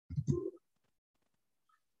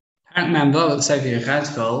At Manvov at Sophia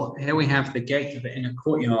Chazkol, here we have the gate of the inner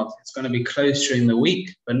courtyard. It's going to be closed during the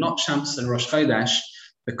week, but not Shabbos and Rosh Chodesh,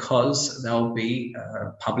 because there'll be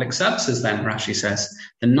public services then, Rashi says.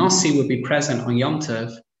 The Nasi would be present on Yom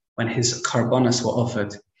Tov when his karbonos were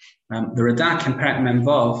offered. The Radak in Perek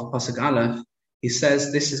Manvov, Pasuk Aleph, he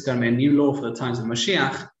says this is going to be a new law for the times of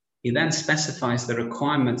Mashiach. He then specifies the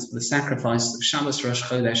requirements for the sacrifice of Shabbos, Rosh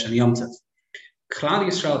Chodesh, and Yom Tov. Klal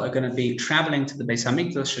Yisrael are going to be traveling to the Beis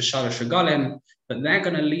Hamikdash, Shalosh Regalim, but they're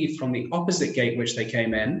going to leave from the opposite gate which they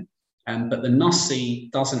came in, but the Nasi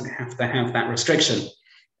doesn't have to have that restriction.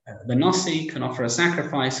 The Nasi can offer a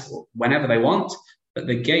sacrifice whenever they want, but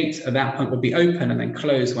the gate at that point will be open and then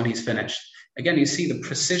close when he's finished. Again, you see the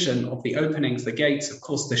precision of the openings, the gates. Of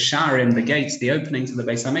course, the Sharim, the gates, the openings of the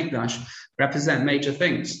Beis Hamikdash represent major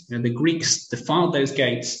things. The Greeks defiled those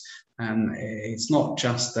gates. It's not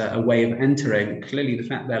just a way of entering. Clearly, the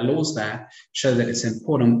fact there are laws there show that it's an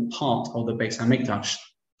important part of the Beis Hamikdash.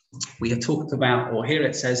 We have talked about, or here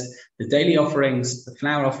it says, the daily offerings, the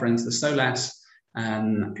flower offerings, the solas,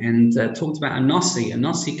 and talked about a Nasi. A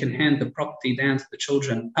Nasi can hand the property down to the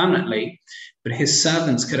children permanently, but his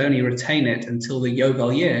servants could only retain it until the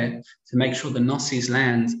Yovel year to make sure the Nasi's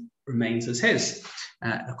land remains as his.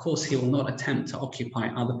 Of course, he will not attempt to occupy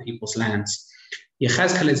other people's lands.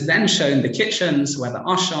 Yechezkel is then shown the kitchens where the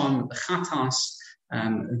ashon, the chatas,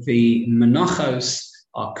 the menachos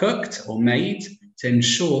are cooked or made to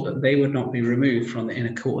ensure that they would not be removed from the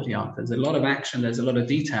inner courtyard. There's a lot of action, there's a lot of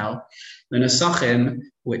detail. The Nesachim,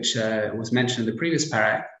 which was mentioned in the previous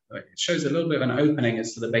parak, it shows a little bit of an opening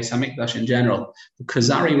as to the Beis Hamikdash in general. The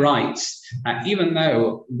Kuzari writes, even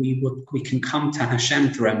though we can come to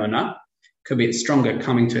Hashem through Emunah, could be stronger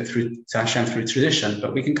coming to Hashem through tradition,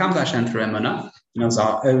 but we can come to Hashem through Emunah, as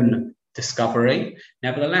our own discovery.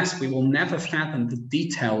 Nevertheless, we will never fathom the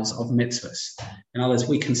details of mitzvahs. In other words,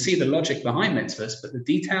 we can see the logic behind mitzvahs, but the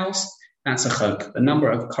details, that's a chok. The number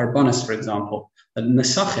of karbonos, for example, the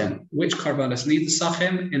nesachim, which karbonos need the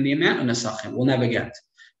sachim, in the amount of nesachim, we'll never get.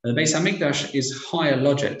 The Beis Hamikdash is higher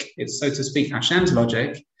logic. It's, so to speak, Hashem's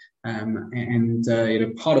logic.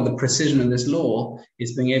 Part of the precision of this law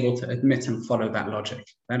is being able to admit and follow that logic.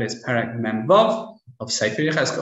 That is Perek Mem Vav of Sefer Yechezkel.